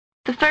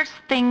The first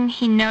thing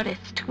he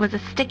noticed was a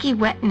sticky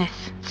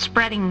wetness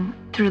spreading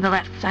through the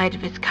left side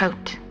of his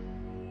coat.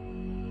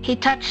 He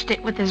touched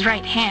it with his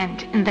right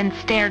hand and then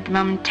stared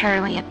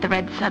momentarily at the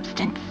red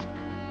substance.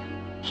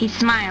 He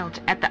smiled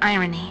at the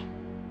irony.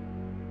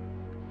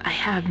 I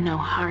have no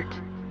heart,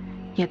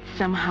 yet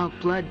somehow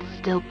blood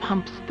still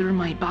pumps through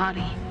my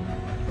body.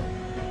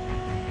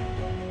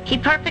 He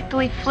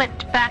perfectly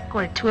flipped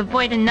backward to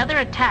avoid another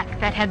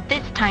attack that had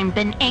this time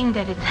been aimed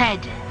at his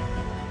head.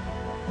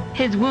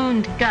 His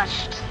wound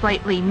gushed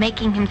slightly,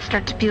 making him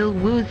start to feel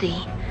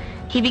woozy.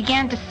 He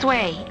began to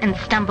sway and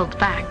stumbled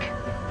back.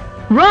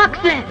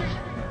 Roxas!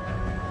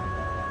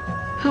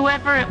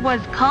 Whoever it was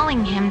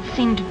calling him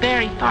seemed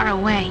very far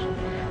away,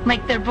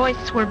 like their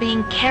voice were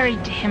being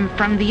carried to him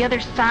from the other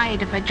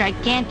side of a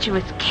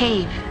gigantuous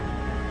cave.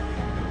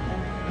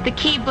 The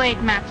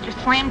Keyblade Master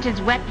slammed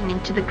his weapon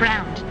into the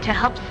ground to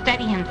help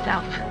steady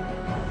himself.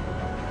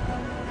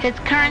 His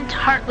current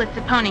Heartless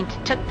opponent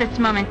took this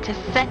moment to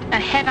set a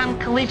head-on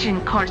collision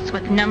course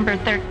with number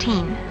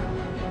 13.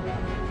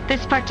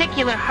 This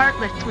particular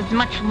Heartless was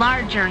much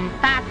larger and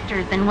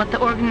faster than what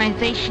the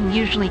organization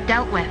usually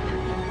dealt with.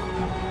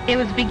 It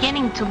was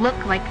beginning to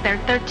look like their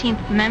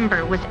 13th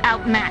member was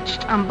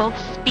outmatched on both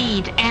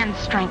speed and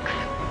strength.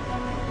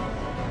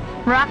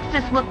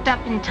 Roxas looked up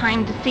in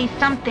time to see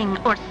something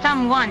or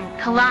someone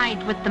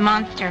collide with the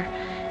monster,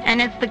 and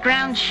as the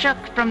ground shook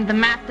from the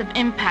massive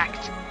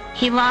impact,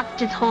 he lost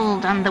his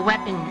hold on the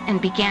weapon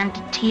and began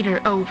to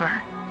teeter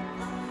over.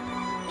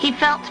 He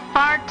felt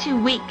far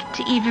too weak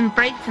to even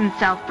brace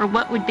himself for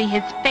what would be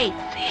his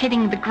face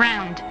hitting the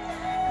ground,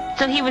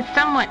 so he was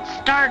somewhat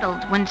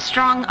startled when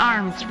strong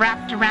arms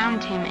wrapped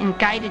around him and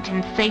guided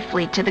him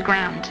safely to the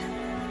ground.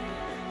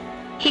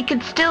 He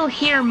could still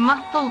hear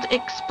muffled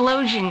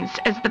explosions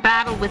as the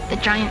battle with the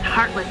giant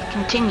Heartless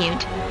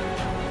continued.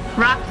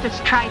 Roxas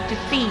tried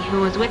to see who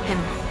was with him,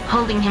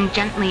 holding him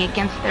gently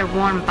against their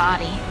warm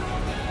body.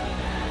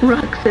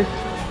 Roxas,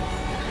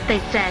 they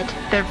said,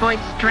 their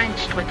voice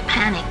drenched with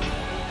panic.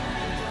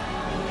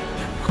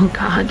 Oh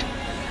God,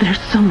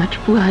 there's so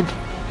much blood.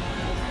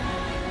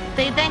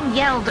 They then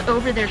yelled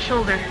over their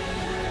shoulder,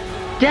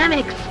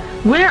 Demix,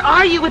 where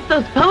are you with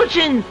those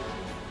potions?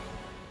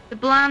 The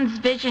blonde's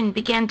vision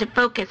began to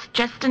focus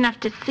just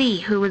enough to see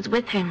who was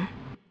with him.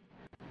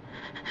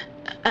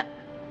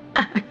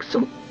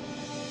 Axel.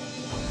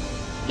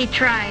 He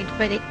tried,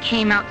 but it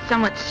came out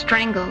somewhat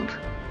strangled.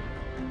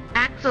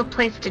 Axel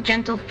placed a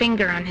gentle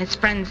finger on his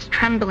friend's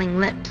trembling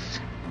lips.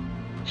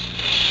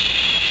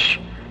 Shh.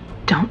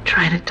 Don't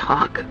try to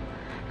talk.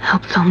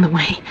 Help's on the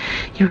way.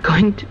 You're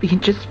going to be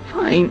just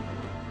fine.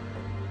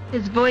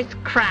 His voice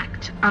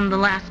cracked on the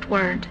last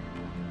word.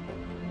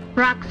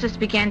 Roxas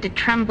began to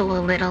tremble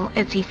a little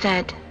as he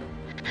said,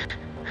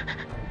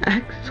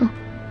 Axel,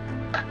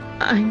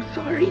 I'm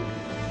sorry.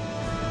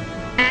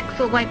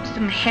 Axel wiped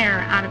some hair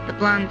out of the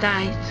blonde's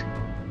eyes.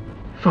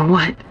 For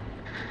what?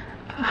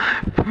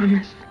 I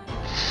promise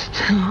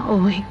to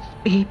always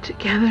be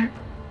together.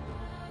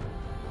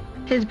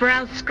 His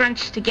brows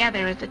scrunched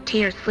together as a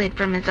tear slid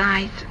from his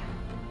eyes.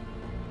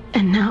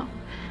 And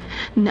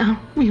now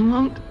we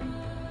won't.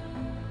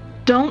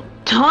 Don't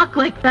talk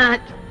like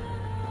that,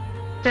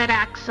 said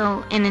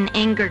Axel in an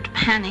angered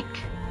panic.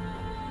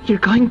 You're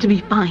going to be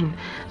fine,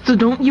 so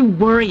don't you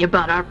worry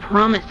about our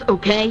promise,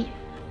 okay?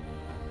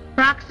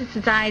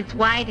 Roxas's eyes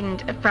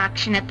widened a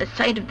fraction at the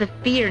sight of the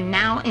fear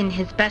now in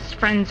his best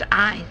friend's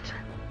eyes.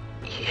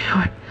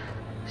 You're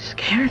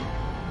scared?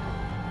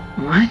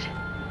 What?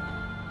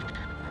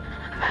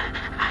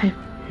 I've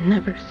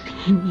never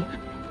seen you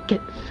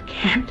get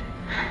scared.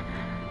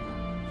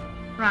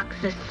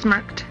 Roxas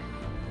smirked.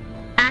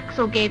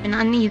 Axel gave an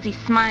uneasy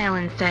smile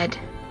and said,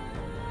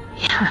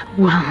 Yeah,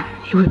 well,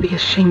 it would be a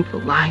shameful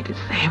lie to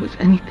say it was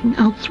anything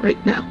else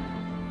right now.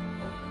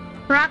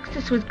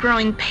 Roxas was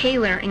growing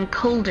paler and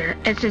colder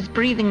as his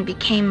breathing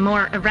became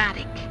more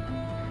erratic.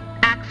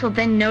 Axel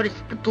then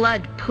noticed the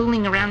blood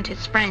pooling around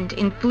his friend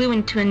and flew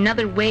into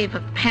another wave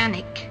of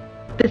panic.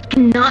 This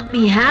cannot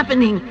be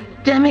happening!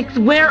 Demix,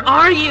 where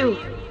are you?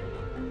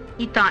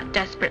 He thought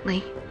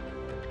desperately.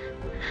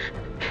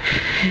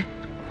 It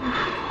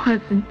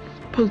wasn't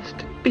supposed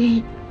to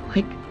be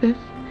like this.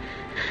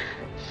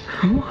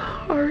 So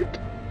hard.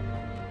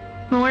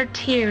 More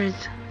tears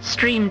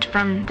streamed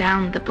from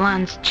down the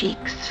blonde's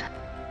cheeks.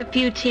 A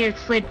few tears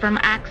slid from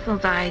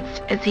Axel's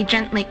eyes as he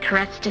gently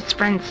caressed his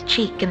friend's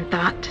cheek and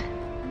thought,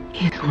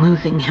 He's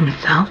losing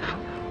himself.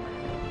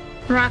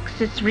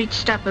 Roxas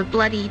reached up a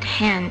bloodied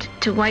hand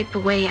to wipe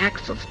away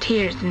Axel's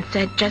tears and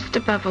said just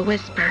above a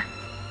whisper,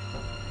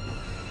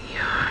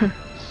 Your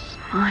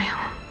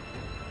smile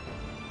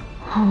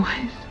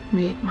always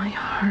made my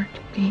heart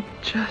beat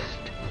just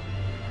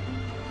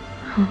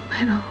a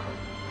little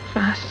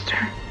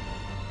faster.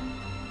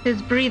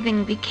 His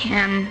breathing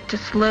began to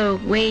slow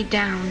way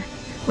down,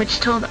 which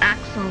told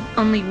Axel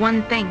only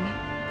one thing.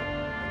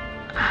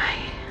 I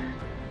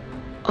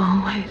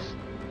always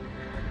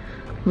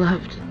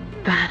loved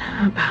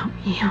that about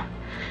you.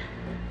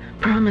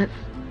 Promise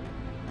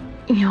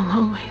you'll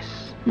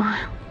always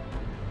smile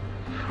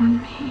for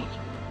me.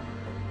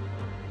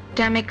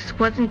 Demix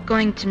wasn't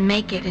going to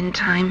make it in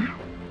time.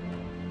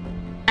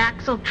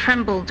 Axel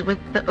trembled with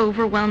the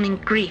overwhelming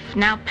grief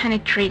now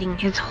penetrating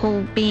his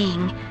whole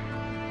being.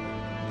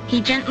 He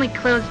gently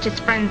closed his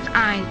friend's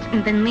eyes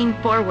and then leaned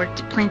forward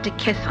to plant a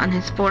kiss on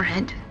his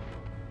forehead.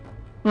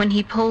 When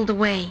he pulled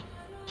away,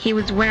 he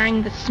was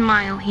wearing the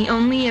smile he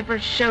only ever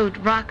showed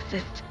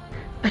Roxas,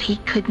 but he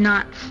could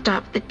not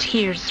stop the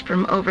tears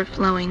from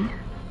overflowing.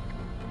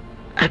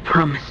 I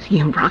promise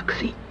you,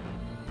 Roxy.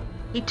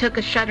 He took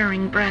a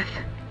shuddering breath.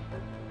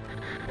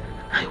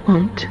 I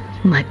won't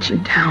let you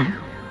down.